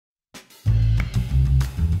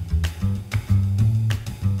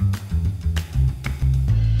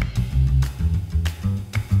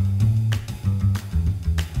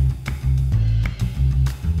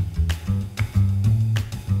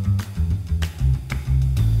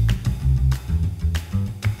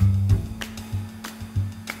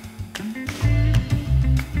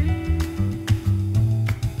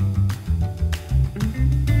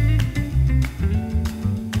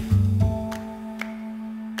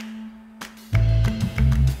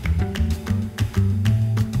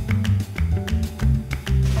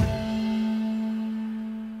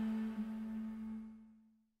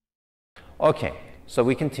Okay, so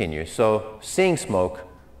we continue. So seeing smoke,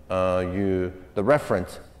 the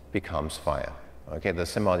referent becomes fire, okay, the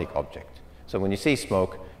semiotic object. So when you see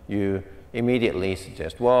smoke, you immediately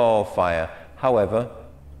suggest, well, fire. However,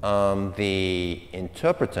 the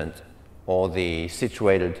interpretant or the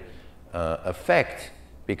situated effect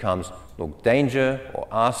becomes, look, danger or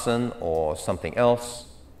arson or something else.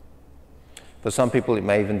 For some people, it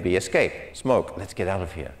may even be escape, smoke, let's get out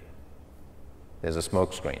of here. There's a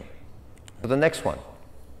smoke screen. For the next one,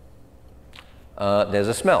 there's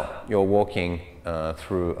a smell. You're walking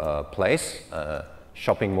through a place, a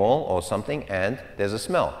shopping mall or something, and there's a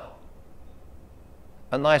smell,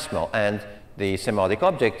 a nice smell, and the semiotic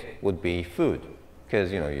object would be food,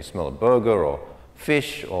 because you smell a burger or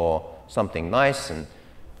fish or something nice, and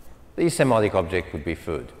the semiotic object would be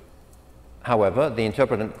food. However, the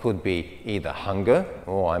interpretant could be either hunger,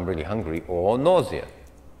 or I'm really hungry, or nausea.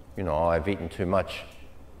 Oh, I've eaten too much.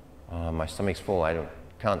 My stomach's full. I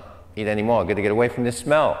can't eat anymore. I've got to get away from this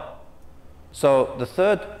smell. So the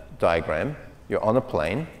third diagram, you're on a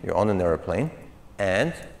plane, you're on an aeroplane,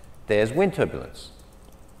 and there's wind turbulence.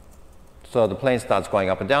 So the plane starts going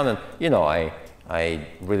up and down, and I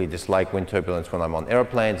really dislike wind turbulence when I'm on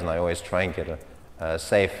airplanes, and I always try and get a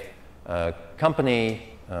safe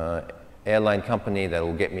company, airline company that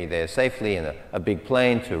will get me there safely in a big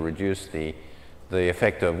plane to reduce the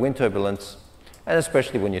effect of wind turbulence, and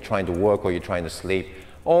especially when you're trying to work or you're trying to sleep,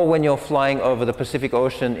 or when you're flying over the Pacific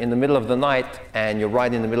Ocean in the middle of the night and you're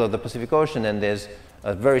right in the middle of the Pacific Ocean and there's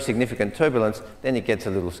a very significant turbulence, then it gets a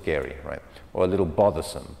little scary, right? Or a little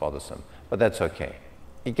bothersome, but that's okay.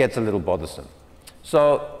 It gets a little bothersome.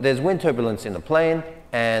 So there's wind turbulence in the plane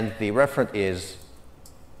and the referent is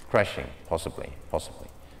crashing, possibly.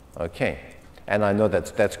 Okay, and I know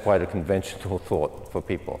that's quite a conventional thought for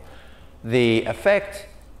people. The effect,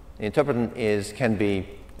 the interpretant can be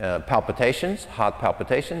palpitations, heart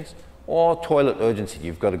palpitations, or toilet urgency.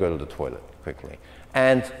 You've got to go to the toilet quickly.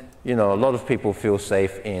 And, a lot of people feel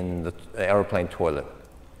safe in the aeroplane toilet.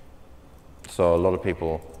 So a lot of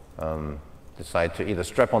people decide to either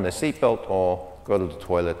strap on their seatbelt or go to the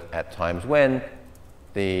toilet at times when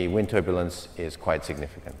the wind turbulence is quite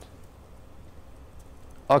significant.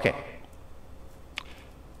 Okay.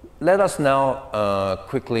 Let us now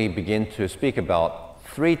quickly begin to speak about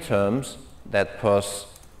three terms that Peirce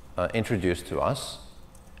introduced to us,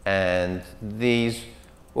 and these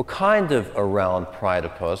were kind of around prior to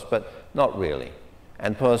Peirce, but not really.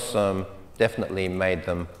 And Peirce definitely made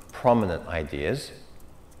them prominent ideas.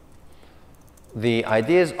 The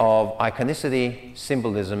ideas of iconicity,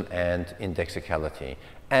 symbolism, and indexicality.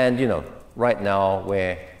 And right now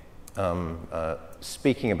we're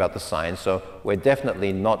speaking about the signs, so we're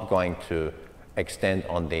definitely not going to extend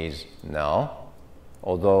on these now,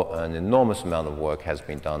 although an enormous amount of work has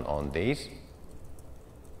been done on these.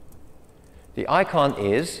 The icon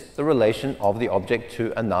is the relation of the object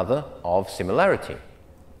to another of similarity.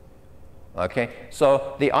 Okay,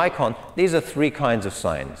 so the icon, these are three kinds of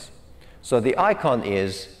signs. So the icon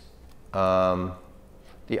is an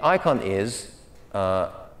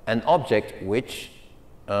object which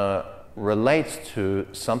relates to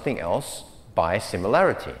something else by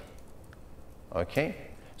similarity. Okay,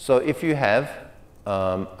 so if you have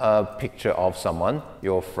a picture of someone,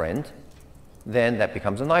 your friend, then that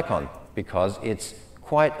becomes an icon because it's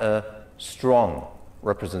quite a strong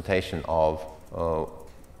representation of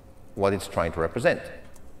what it's trying to represent.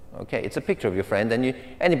 Okay, it's a picture of your friend, and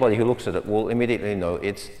anybody who looks at it will immediately know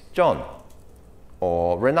it's John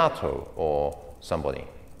or Renato or somebody.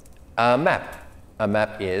 A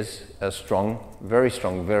map is a strong,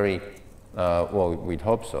 very well, we'd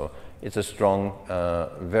hope so. It's a strong,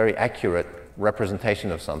 very accurate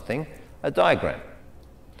representation of something, a diagram.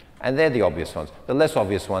 And they're the obvious ones. The less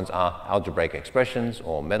obvious ones are algebraic expressions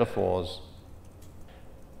or metaphors.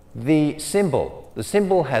 The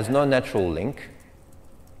symbol has no natural link,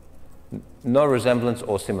 no resemblance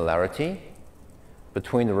or similarity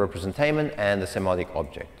between the representation and the semiotic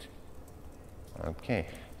object. Okay,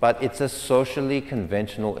 but it's a socially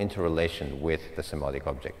conventional interrelation with the semiotic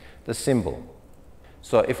object, the symbol.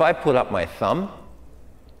 So if I put up my thumb,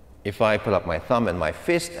 and my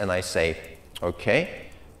fist and I say, okay,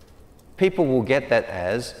 people will get that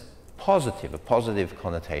as positive, a positive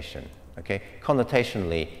connotation. Okay,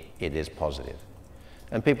 connotationally, it is positive.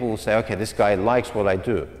 And people will say, okay, this guy likes what I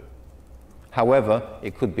do. However,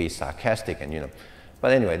 it could be sarcastic and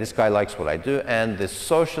but anyway, this guy likes what I do, and this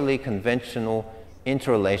socially conventional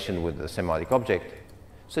interrelation with the semiotic object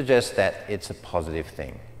suggests that it's a positive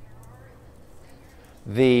thing.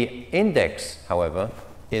 The index, however,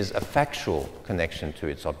 is a factual connection to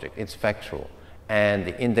its object. It's factual. and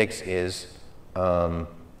the index is something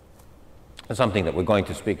that we're going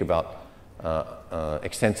to speak about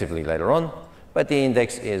extensively later on. But the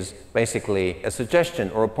index is basically a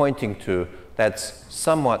suggestion or a pointing to that's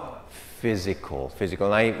somewhat physical.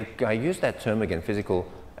 And I use that term again,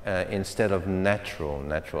 physical, instead of natural.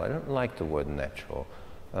 I don't like the word natural.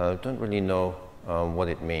 Don't really know what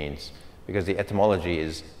it means, because the etymology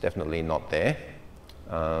is definitely not there,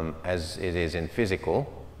 as it is in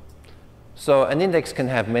physical. So an index can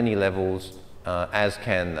have many levels, as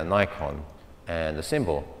can an icon and a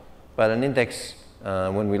symbol. But an index,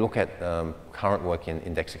 when we look at current work in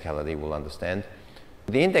indexicality, we'll understand.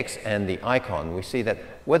 The index and the icon, we see that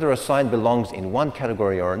whether a sign belongs in one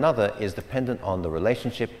category or another is dependent on the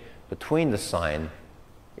relationship between the sign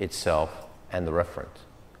itself and the referent,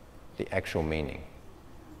 the actual meaning.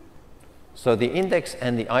 So the index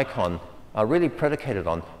and the icon are really predicated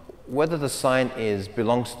on whether the sign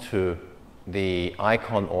belongs to the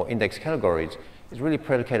icon or index categories is really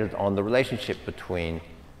predicated on the relationship between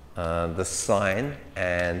the sign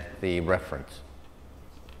and the referent.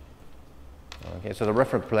 Okay, so the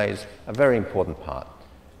referent plays a very important part,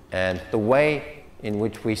 and the way in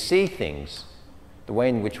which we see things,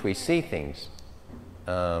 determines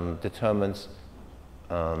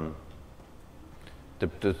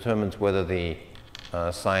whether the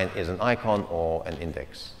sign is an icon or an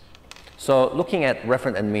index. So looking at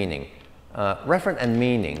referent and meaning,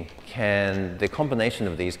 the combination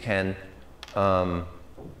of these can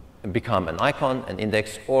become an icon, an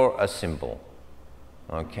index, or a symbol.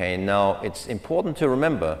 Okay, now it's important to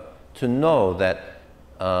remember, to know that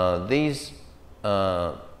these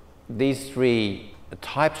three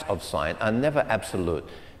types of sign are never absolute.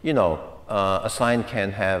 You know, a sign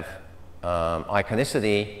can have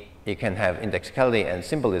iconicity, it can have indexicality and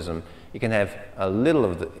symbolism, it can have a little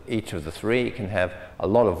of each of the three, it can have a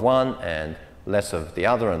lot of one and less of the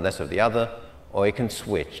other and less of the other, or it can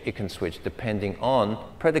switch. It can switch depending on,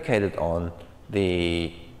 predicated on,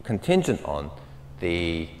 contingent on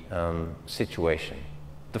the situation.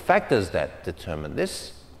 The factors that determine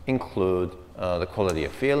this include the quality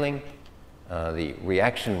of feeling, the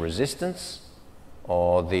reaction resistance,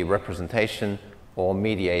 or the representation or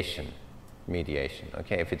mediation.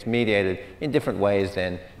 Okay, if it's mediated in different ways,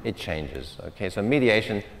 then it changes. Okay, so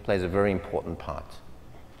mediation plays a very important part.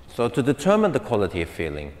 So to determine the quality of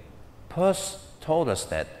feeling, Peirce told us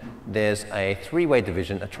that there's a three-way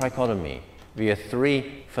division, a trichotomy, via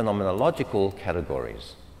three phenomenological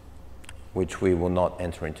categories, which we will not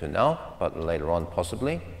enter into now, but later on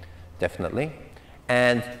possibly, definitely.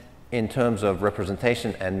 And in terms of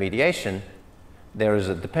representation and mediation, there is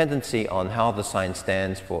a dependency on how the sign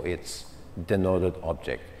stands for its denoted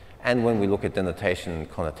object. And when we look at denotation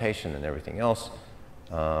and connotation and everything else,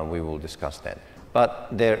 we will discuss that. But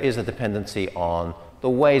there is a dependency on the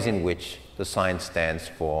ways in which the sign stands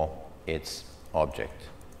for its object.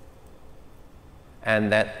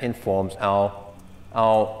 And that informs our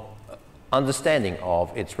understanding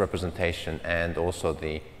of its representation and also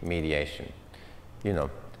the mediation. You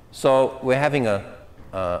know, so we're having a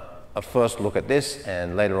first look at this,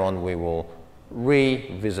 and later on we will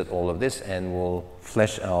revisit all of this and we'll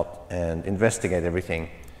flesh out and investigate everything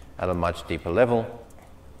at a much deeper level.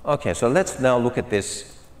 Okay, so let's now look at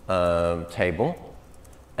this table.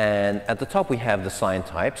 And at the top we have the sign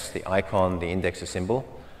types, the icon, the index, the symbol.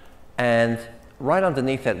 And right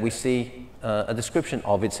underneath that we see a description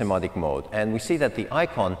of its semiotic mode. And we see that the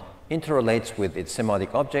icon interrelates with its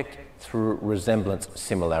semiotic object through resemblance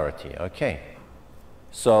similarity. Okay,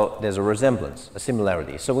 so there's a resemblance, a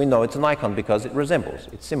similarity. So we know it's an icon because it resembles,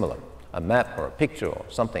 it's similar. A map or a picture or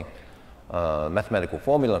something, mathematical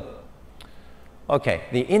formula. Okay,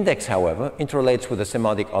 the index, however, interrelates with a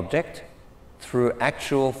semiotic object through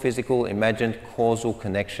actual, physical, imagined, causal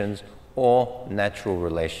connections or natural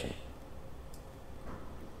relation.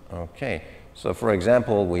 Okay, so for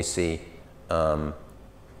example, we see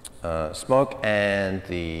smoke, and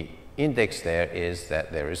the index there is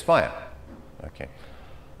that there is fire. Okay,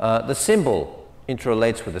 the symbol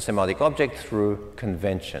interrelates with the semiotic object through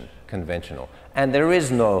conventional, and there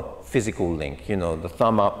is no physical link. You know, the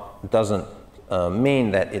thumb up doesn't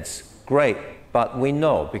mean that it's great, but we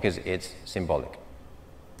know because it's symbolic.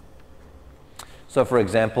 So for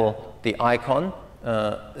example, the icon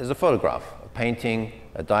is a photograph, a painting,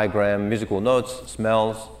 a diagram, musical notes,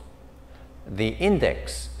 smells. The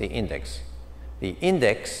index,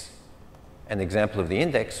 an example of the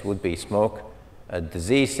index would be smoke, a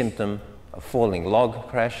disease symptom, a falling log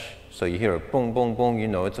crash. So you hear a boom, boom, boom, you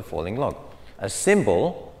know it's a falling log. A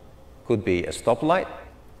symbol could be a stoplight,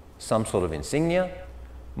 some sort of insignia,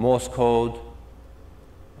 Morse code,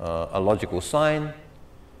 a logical sign,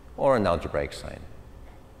 or an algebraic sign.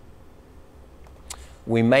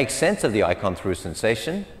 We make sense of the icon through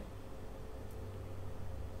sensation.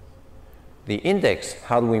 The index,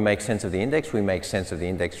 how do we make sense of the index? We make sense of the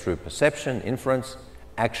index through perception, inference,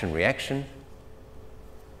 action, reaction.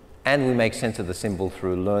 And we make sense of the symbol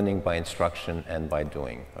through learning by instruction and by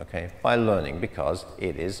doing, okay? By learning, because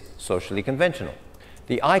it is socially conventional.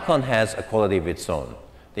 The icon has a quality of its own.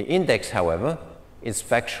 The index, however, is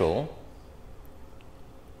factual,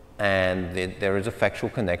 and there is a factual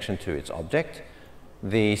connection to its object.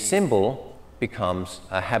 The symbol becomes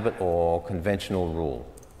a habit or conventional rule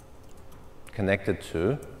connected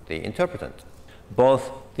to the interpretant.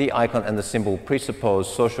 Both the icon and the symbol presuppose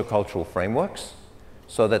sociocultural frameworks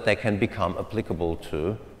so that they can become applicable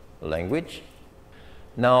to language.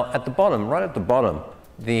 Now, at the bottom, right at the bottom,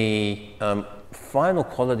 the final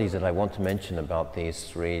qualities that I want to mention about these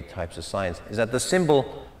three types of signs is that the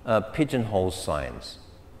symbol pigeonholes signs.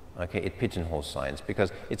 Okay, it pigeonholes signs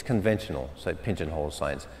because it's conventional, so it pigeonholes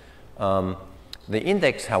signs. The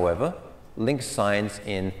index, however, links signs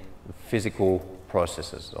in physical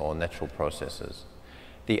processes or natural processes.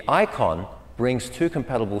 The icon brings two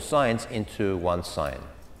compatible signs into one sign.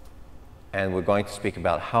 And we're going to speak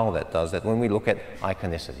about how that does that when we look at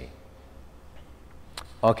iconicity.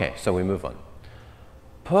 Okay, so we move on.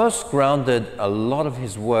 Peirce grounded a lot of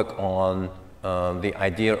his work on the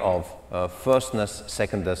idea of firstness,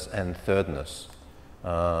 secondness, and thirdness,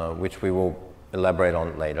 which we will elaborate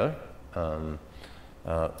on later,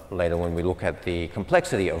 later when we look at the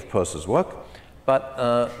complexity of Peirce's work. But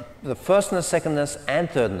the firstness, secondness, and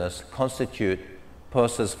thirdness constitute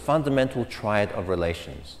Peirce's fundamental triad of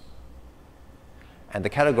relations, and the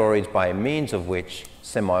categories by means of which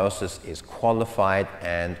semiosis is qualified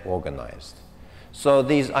and organized. So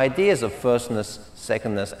these ideas of firstness,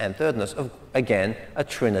 secondness, and thirdness are, again, a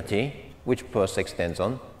trinity which Peirce extends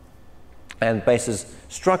on and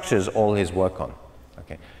structures all his work on.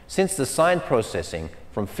 Okay. Since the sign processing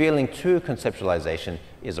from feeling to conceptualization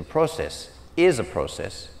is a process,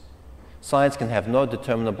 signs can have no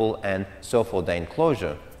determinable and self-ordained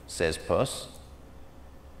closure, says Peirce.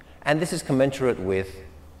 And this is commensurate with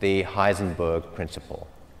the Heisenberg principle.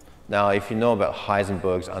 Now, if you know about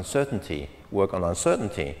Heisenberg's work on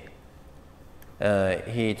uncertainty,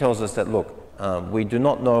 he tells us that, look, we do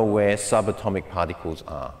not know where subatomic particles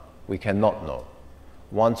are. We cannot know.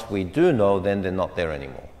 Once we do know, then they're not there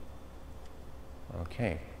anymore.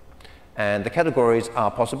 Okay. And the categories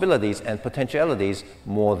are possibilities and potentialities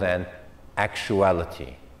more than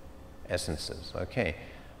actuality essences. Okay.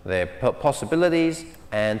 They're possibilities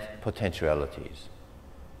and potentialities.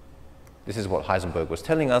 This is what Heisenberg was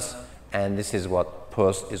telling us, and this is what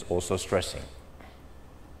Peirce is also stressing.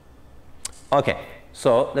 Okay,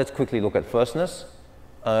 so let's quickly look at firstness.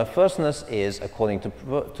 Firstness is, according to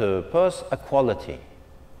Peirce, a quality.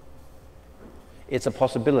 It's a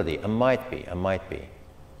possibility, a might be.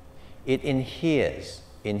 It inheres,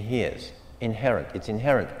 inherent. It's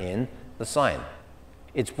inherent in the sign.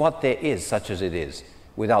 It's what there is, such as it is,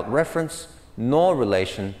 without reference nor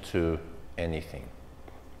relation to anything.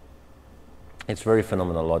 It's very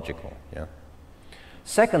phenomenological. Yeah?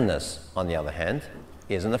 Secondness, on the other hand,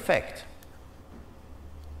 is an effect,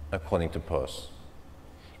 according to Peirce.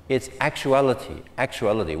 It's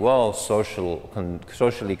actuality, well,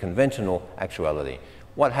 socially conventional actuality.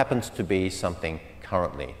 What happens to be something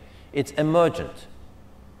currently? It's emergent.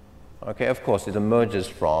 Okay, of course, it emerges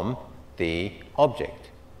from the object.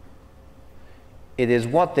 It is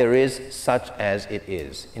what there is, such as it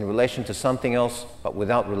is, in relation to something else, but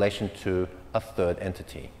without relation to a third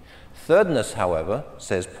entity. Thirdness, however,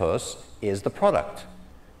 says Peirce, is the product.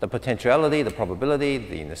 The potentiality, the probability,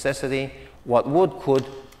 the necessity, what would, could,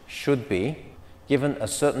 should be, given a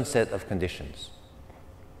certain set of conditions.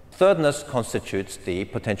 Thirdness constitutes the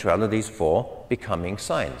potentialities for becoming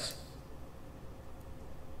signs.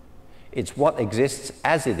 It's what exists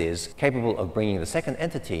as it is, capable of bringing the second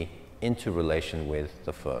entity into relation with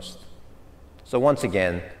the first. So once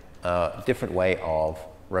again, a different way of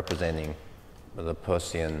representing the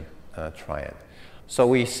Peircean triad. So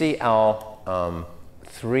we see our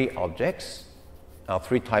three objects, our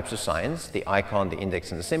three types of signs, the icon, the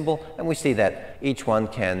index, and the symbol, and we see that each one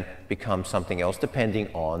can become something else depending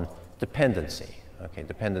on dependency. Okay,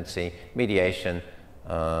 dependency, mediation,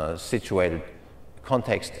 situated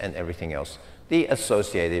context, and everything else. The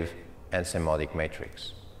associative and semiotic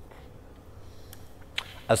matrix.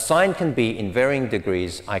 A sign can be in varying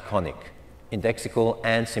degrees iconic, indexical,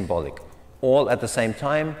 and symbolic, all at the same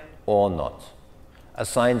time or not. A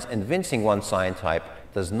sign's evincing one sign type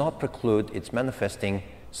does not preclude its manifesting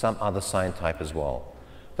some other sign type as well.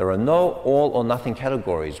 There are no all or nothing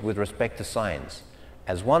categories with respect to signs.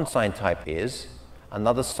 As one sign type is,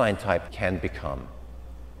 another sign type can become.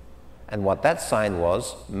 And what that sign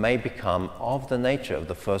was may become of the nature of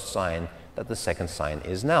the first sign that the second sign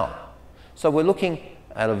is now. So we're looking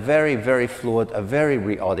at a very, very fluid, a very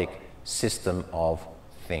rheotic system of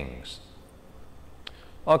things.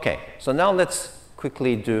 Okay, so now let's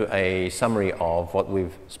quickly do a summary of what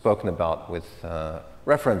we've spoken about with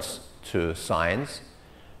reference to signs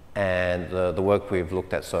and the work we've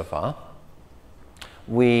looked at so far.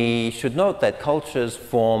 We should note that cultures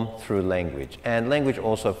form through language, and language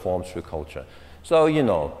also forms through culture. So, you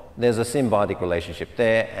know, there's a symbiotic relationship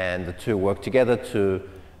there, and the two work together to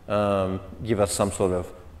give us some sort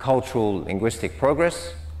of cultural linguistic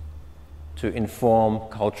progress, to inform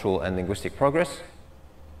cultural and linguistic progress.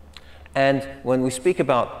 And when we speak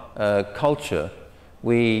about culture,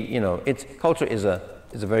 culture is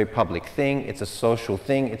a very public thing, it's a social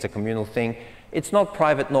thing, it's a communal thing. It's not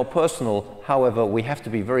private nor personal. However, we have to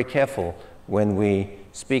be very careful when we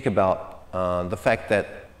speak about the fact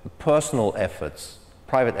that personal efforts,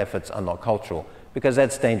 private efforts are not cultural, because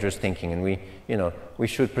that's dangerous thinking, and we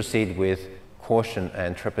should proceed with caution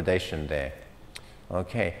and trepidation there.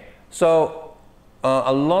 Okay, so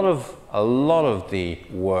a lot of the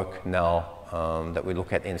work now that we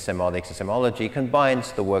look at in semiotics and semiology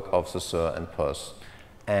combines the work of Saussure and Peirce,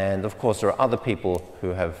 and of course there are other people who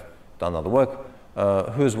have done other work,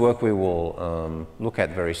 whose work we will look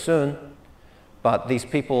at very soon. But these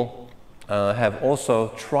people have also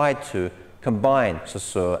tried to combine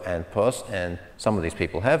Saussure and Peirce, and some of these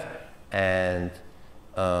people have, and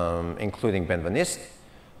including Benveniste,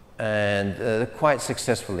 and quite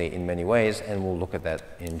successfully in many ways, and we'll look at that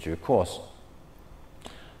in due course.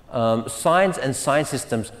 Signs and sign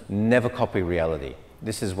systems never copy reality.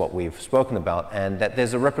 This is what we've spoken about, and that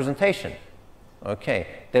there's a representation. Okay,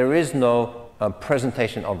 there is no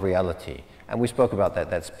presentation of reality, and we spoke about that.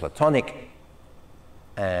 That's Platonic,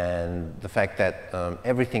 and the fact that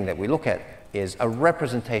everything that we look at is a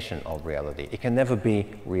representation of reality. It can never be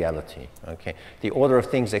reality. Okay, the order of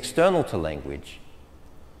things external to language,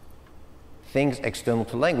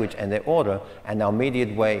 and their order and our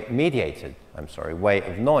mediated way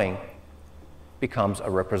of knowing becomes a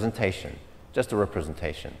representation, just a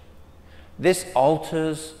representation. This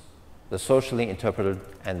alters the socially interpreted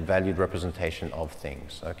and valued representation of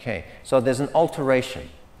things. Okay, so there's an alteration.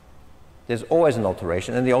 There's always an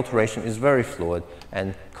alteration, and the alteration is very fluid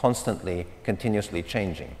and constantly, continuously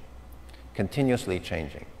changing.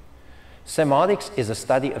 Semiotics is a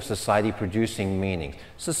study of society producing meanings.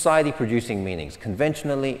 Society producing meanings,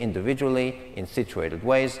 conventionally, individually, in situated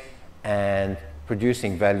ways, and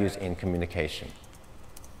producing values in communication.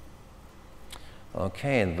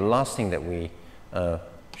 Okay, and the last thing that we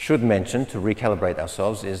should mention to recalibrate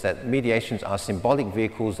ourselves is that mediations are symbolic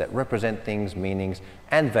vehicles that represent things, meanings,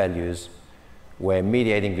 and values, where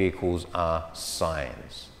mediating vehicles are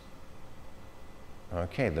signs.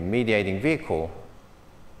 Okay, the mediating vehicle,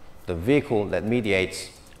 the vehicle that mediates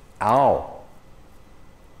our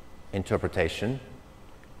interpretation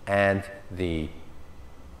and the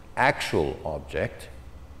actual object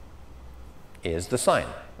is the sign.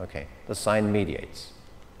 Okay, the sign mediates.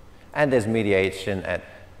 And there's mediation at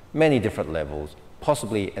many different levels,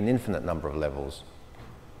 possibly an infinite number of levels.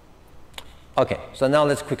 Okay, so now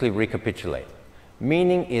let's quickly recapitulate.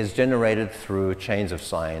 Meaning is generated through chains of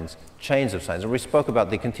signs. And we spoke about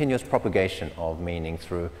the continuous propagation of meaning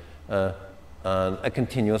through a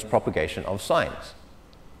continuous propagation of signs.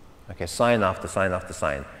 Okay, sign after sign after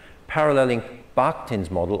sign, paralleling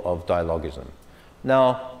Bakhtin's model of dialogism.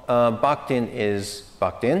 Now, Bakhtin is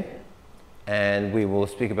Bakhtin, and we will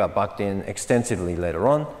speak about Bakhtin extensively later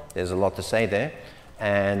on. There's a lot to say there.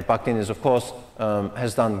 And Bakhtin is, of course,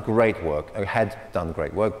 has done great work, had done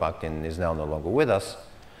great work. Bakhtin is now no longer with us.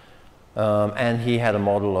 And he had a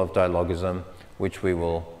model of dialogism, which we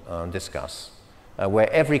will discuss,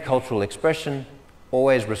 where every cultural expression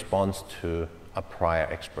always responds to a prior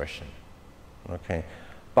expression. Okay.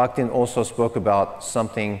 Bakhtin also spoke about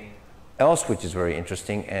something else which is very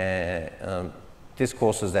interesting,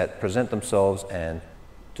 discourses that present themselves and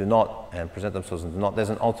do not, and present themselves and do not. There's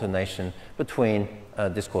an alternation between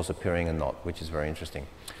discourse appearing and not, which is very interesting.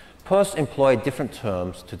 Peirce employed different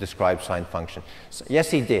terms to describe sign function. So,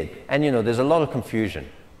 yes, he did. And there's a lot of confusion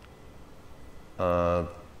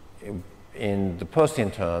in the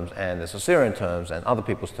Peircean terms and the Saussurean terms and other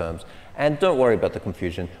people's terms. And don't worry about the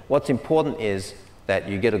confusion. What's important is that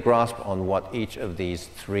you get a grasp on what each of these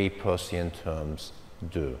three Peircean terms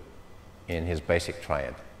do in his basic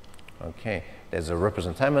triad. Okay, there's a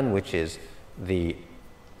representamen, which is the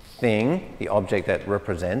thing, the object that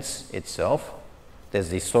represents itself. There's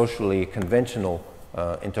the socially conventional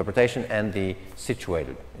interpretation and the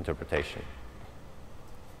situated interpretation.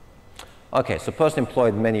 Okay, so Peirce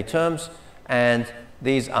employed many terms, and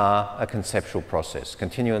these are a conceptual process,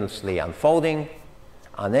 continuously unfolding,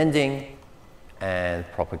 unending, and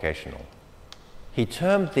propagational. He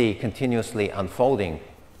termed the continuously unfolding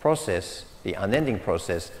process, the unending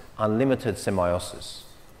process, unlimited semiosis,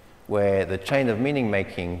 where the chain of meaning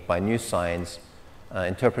making by new signs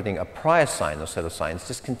interpreting a prior sign or set of signs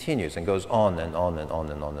just continues and goes on and on and on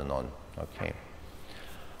and on and on. Okay.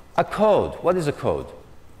 A code. What is a code?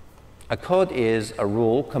 A code is a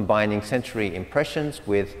rule combining sensory impressions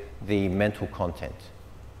with the mental content.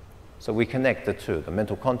 So we connect the two, the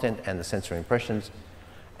mental content and the sensory impressions,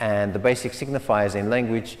 and the basic signifiers in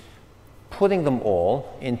language, putting them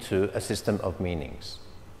all into a system of meanings,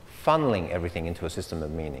 funneling everything into a system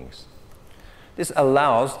of meanings. This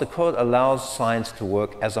allows, the code allows signs to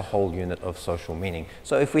work as a whole unit of social meaning.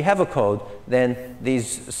 So if we have a code, then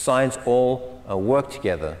these signs all work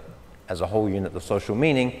together as a whole unit of social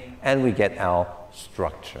meaning, and we get our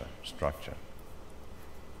structure.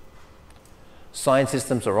 Sign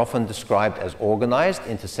systems are often described as organized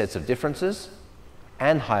into sets of differences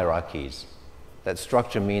and hierarchies that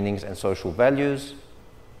structure meanings and social values.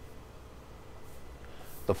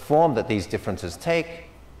 The form that these differences take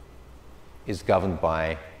is governed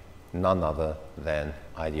by none other than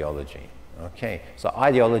ideology. Okay, so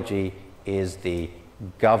ideology is the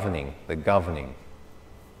governing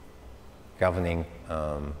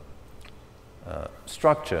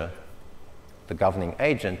structure, the governing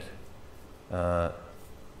agent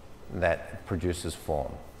that produces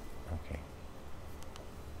form. Okay.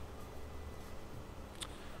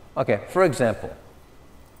 Okay, for example,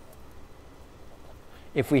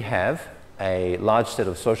 if we have a large set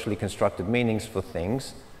of socially constructed meanings for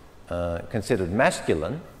things considered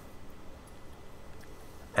masculine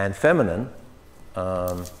and feminine,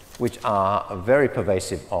 which are very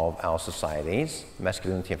pervasive of our societies,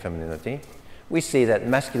 masculinity and femininity, we see that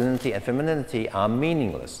masculinity and femininity are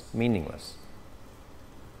meaningless.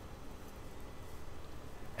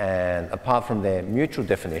 And apart from their mutual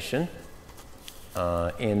definition,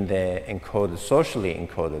 in their encoded, socially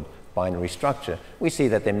encoded binary structure, we see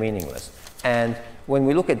that they're meaningless. And when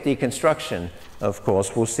we look at deconstruction, of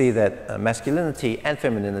course, we'll see that masculinity and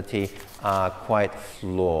femininity are quite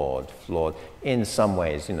flawed in some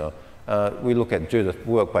ways. You know, we look at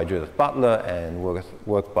work by Judith Butler and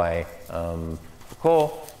work by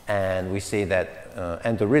Foucault, and we see that,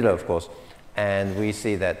 and Derrida, of course, and we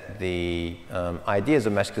see that the ideas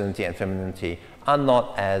of masculinity and femininity are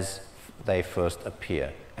not as they first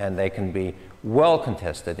appear, and they can be well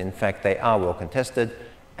contested. In fact, they are well contested,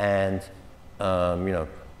 and you know,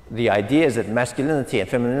 the ideas that masculinity and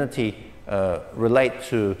femininity relate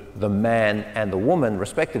to the man and the woman,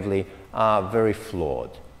 respectively, are very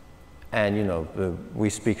flawed. And you know, we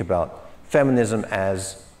speak about feminism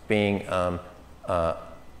as being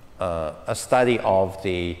a study of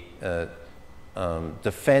the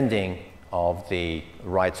defending of the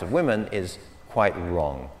rights of women is quite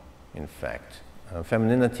wrong, in fact.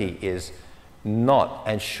 Femininity is not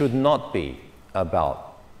and should not be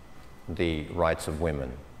about the rights of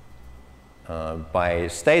women. By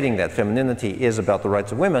stating that femininity is about the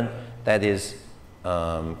rights of women, that is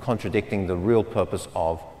contradicting the real purpose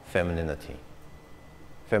of femininity.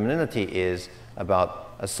 Femininity is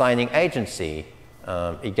about assigning agency,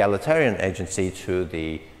 egalitarian agency, to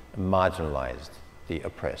the marginalized, the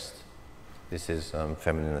oppressed. This is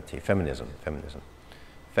femininity, feminism.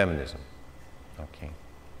 Okay.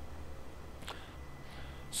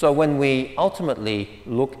 So when we ultimately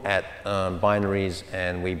look at binaries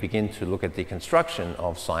and we begin to look at the construction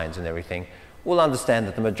of signs and everything, we'll understand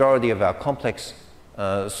that the majority of our complex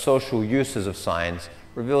social uses of signs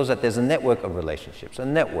reveals that there's a network of relationships,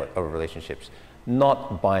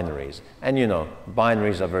 not binaries. And you know,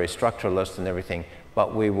 binaries are very structuralist and everything,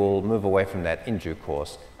 but we will move away from that in due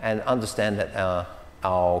course and understand that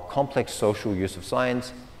our complex social use of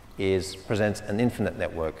signs presents an infinite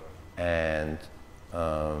network and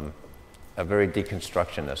a very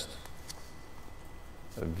deconstructionist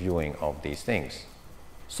viewing of these things.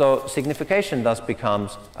 So signification thus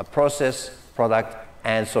becomes a process, product,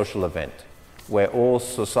 and social event where all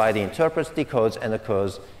society interprets, decodes, and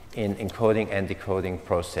occurs in encoding and decoding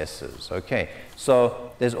processes. Okay,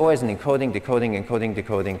 so there's always an encoding,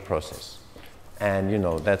 decoding process. And you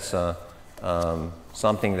know, that's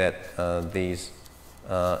something that these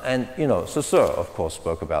and you know, Saussure, of course,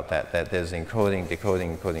 spoke about that there's encoding,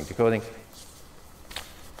 decoding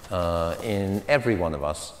in every one of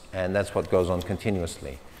us, and that's what goes on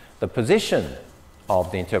continuously. The position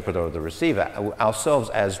of the interpreter or the receiver,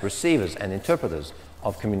 ourselves as receivers and interpreters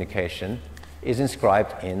of communication, is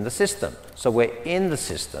inscribed in the system. So we're in the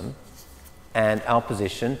system, and our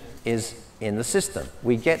position is in the system.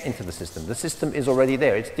 We get into the system. The system is already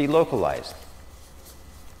there. It's delocalized.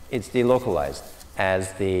 It's delocalized,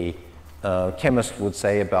 as the chemist would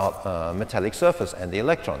say about metallic surface and the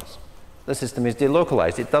electrons. The system is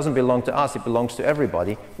delocalized. It doesn't belong to us. It belongs to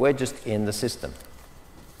everybody. We're just in the system.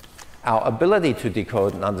 Our ability to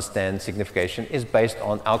decode and understand signification is based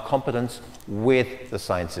on our competence with the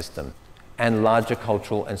science system and larger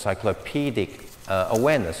cultural encyclopedic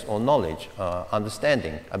awareness or knowledge,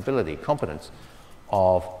 understanding, ability, competence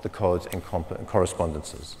of the codes and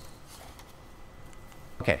correspondences.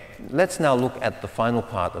 Okay, let's now look at the final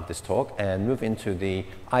part of this talk and move into the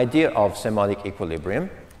idea of semiotic equilibrium,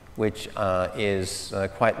 which is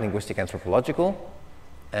quite linguistic anthropological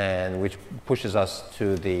and which pushes us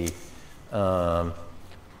to the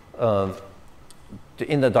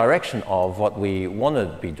in the direction of what we want to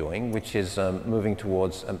be doing, which is moving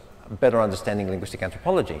towards better understanding linguistic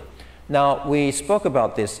anthropology. Now, we spoke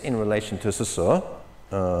about this in relation to Saussure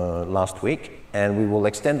last week, and we will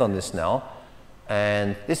extend on this now.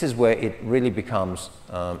 And this is where it really becomes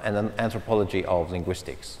an anthropology of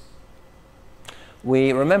linguistics.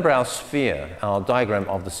 We remember our sphere, our diagram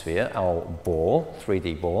of the sphere, our ball,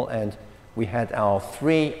 3D ball, and we had our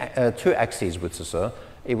two axes with Saussure.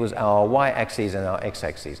 It was our y-axis and our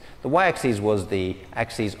x-axis. The y-axis was the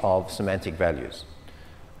axis of semantic values.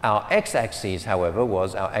 Our x-axis, however,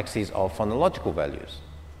 was our axis of phonological values.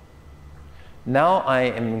 Now I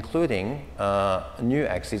am including a new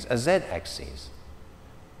axis, a z-axis,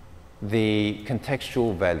 the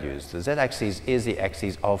contextual values. The z-axis is the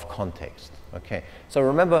axis of context. Okay, so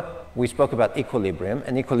remember we spoke about equilibrium,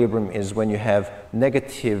 and equilibrium is when you have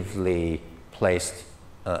negatively placed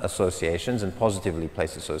associations and positively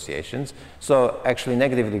placed associations. So actually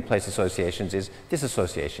negatively placed associations is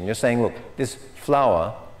disassociation. You're saying, look, this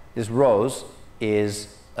flower, this rose is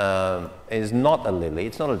not a lily,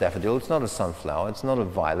 it's not a daffodil, it's not a sunflower, it's not a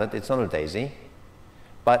violet, it's not a daisy,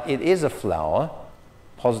 but it is a flower.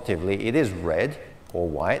 Positively, it is red or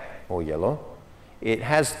white or yellow. It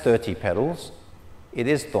has 30 petals, it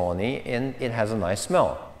is thorny, and it has a nice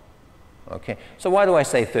smell. Okay, so why do I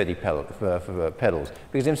say 30 petals?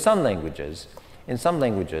 Because in some languages,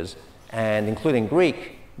 and including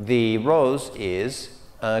Greek, the rose is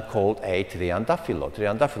called a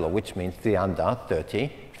triandafilo, which means trianda,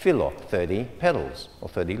 30, philo, 30 petals or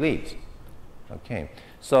 30 leaves. Okay,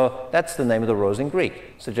 so that's the name of the rose in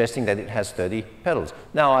Greek, suggesting that it has 30 petals.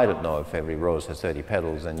 Now, I don't know if every rose has 30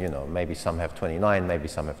 petals, and, you know, maybe some have 29, maybe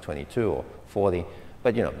some have 22 or 40,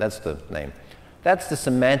 but, you know, that's the name. That's the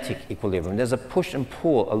semantic equilibrium. There's a push and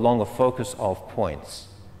pull along a focus of points,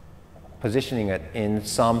 positioning it in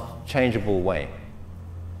some changeable way.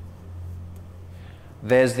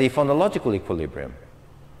 There's the phonological equilibrium,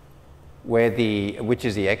 which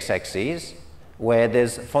is the x-axis, where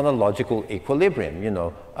there's phonological equilibrium. You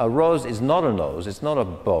know, a rose is not a nose, it's not a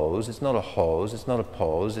bose, it's not a hose, it's not a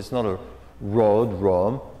pose, it's not a road,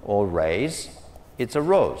 rome, or raise. It's a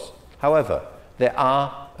rose. However, there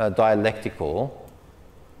are dialectical,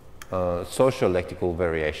 sociolectical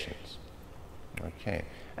variations. Okay,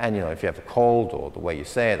 and you know, if you have a cold or the way you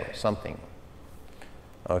say it or something.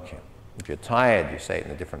 Okay, if you're tired, you say it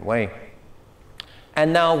in a different way.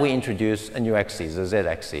 And now we introduce a new axis, a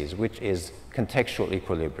z-axis, which is contextual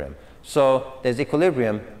equilibrium. So there's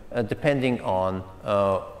equilibrium depending on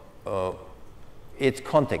its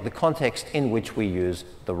context, the context in which we use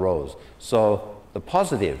the rose. So the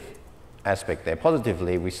positive aspect there,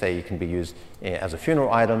 positively, we say it can be used as a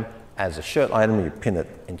funeral item, as a shirt item, you pin it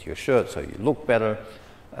into your shirt so you look better,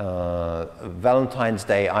 a Valentine's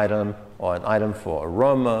Day item, or an item for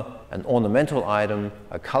aroma, an ornamental item,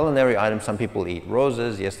 a culinary item. Some people eat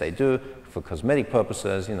roses, yes they do, for cosmetic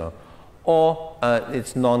purposes, you know. Or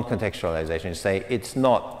it's non-contextualization. You say it's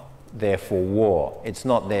not there for war, it's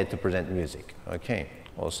not there to present music, okay,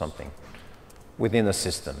 or something, within a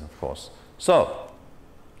system, of course. So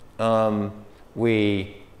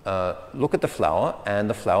we look at the flower, and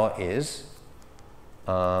the flower is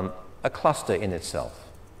a cluster in itself,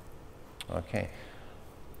 okay.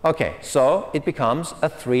 Okay, so it becomes a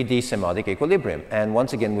 3D semiotic equilibrium. And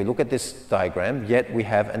once again, we look at this diagram, yet we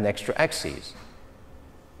have an extra axis,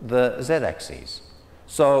 the z-axis.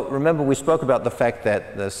 So remember, we spoke about the fact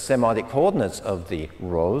that the semiotic coordinates of the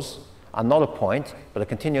rose are not a point, but a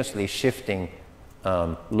continuously shifting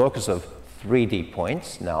locus of 3D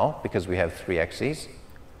points now, because we have 3 axes.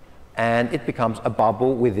 And it becomes a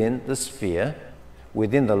bubble within the sphere,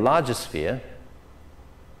 within the larger sphere,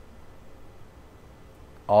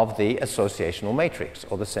 of the associational matrix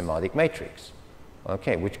or the semiotic matrix,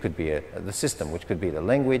 okay, which could be the system, which could be the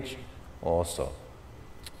language also.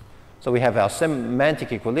 So we have our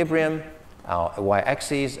semantic equilibrium, our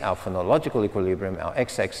y-axis, our phonological equilibrium, our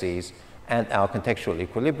x-axis, and our contextual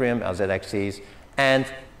equilibrium, our z-axis, and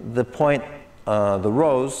the point, the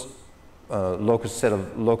rows, set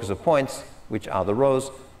of locus of points, which are the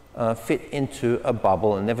rows, fit into a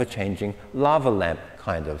bubble, a never-changing lava lamp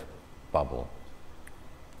kind of bubble.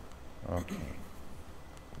 Okay.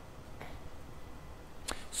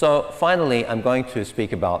 So finally, I'm going to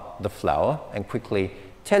speak about the flower and quickly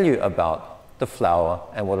tell you about the flower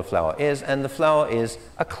and what a flower is. And the flower is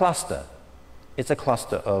a cluster. It's a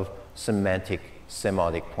cluster of semantic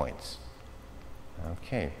semiotic points.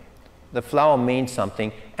 Okay. The flower means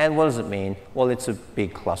something, and what does it mean? Well, it's a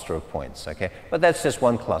big cluster of points, okay? But that's just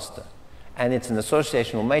one cluster. And it's an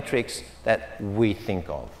associational matrix that we think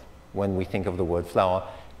of when we think of the word flower.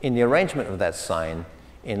 In the arrangement of that sign,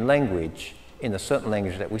 in language, in a certain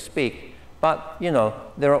language that we speak, but, you know,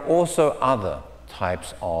 there are also other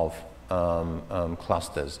types of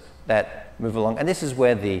clusters that move along. And this is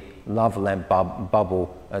where the lava lamp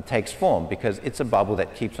bubble takes form, because it's a bubble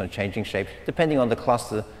that keeps on changing shape depending on the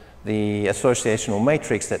cluster, the associational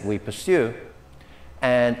matrix that we pursue.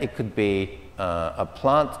 And it could be a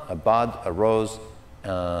plant, a bud, a rose,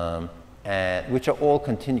 which are all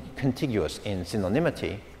contiguous in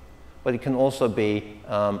synonymity. But it can also be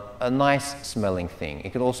a nice smelling thing.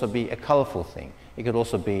 It could also be a colorful thing. It could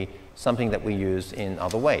also be something that we use in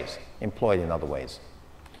other ways, employed in other ways.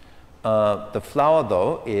 The flower,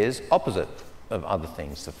 though, is opposite of other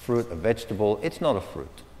things. The fruit, a vegetable, it's not a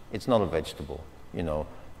fruit. It's not a vegetable, you know.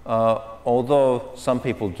 Although some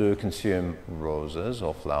people do consume roses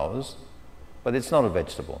or flowers, but it's not a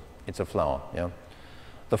vegetable. It's a flower, yeah.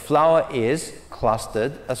 The flower is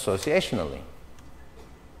clustered associationally.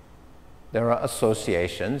 There are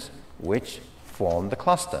associations which form the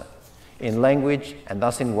cluster in language and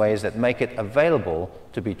thus in ways that make it available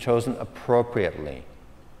to be chosen appropriately,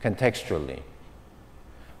 contextually,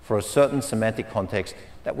 for a certain semantic context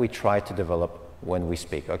that we try to develop when we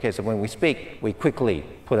speak. Okay, so when we speak, we quickly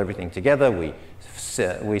put everything together, we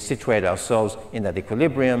situate ourselves in that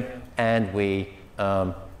equilibrium, and we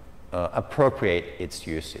appropriate its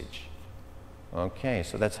usage. Okay,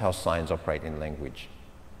 so that's how signs operate in language.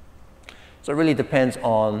 So it really depends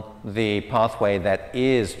on the pathway that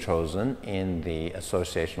is chosen in the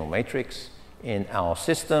associational matrix in our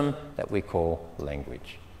system that we call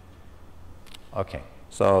language. Okay,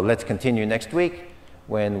 so let's continue next week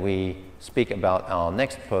when we speak about our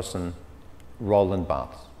next person, Roland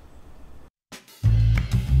Barthes.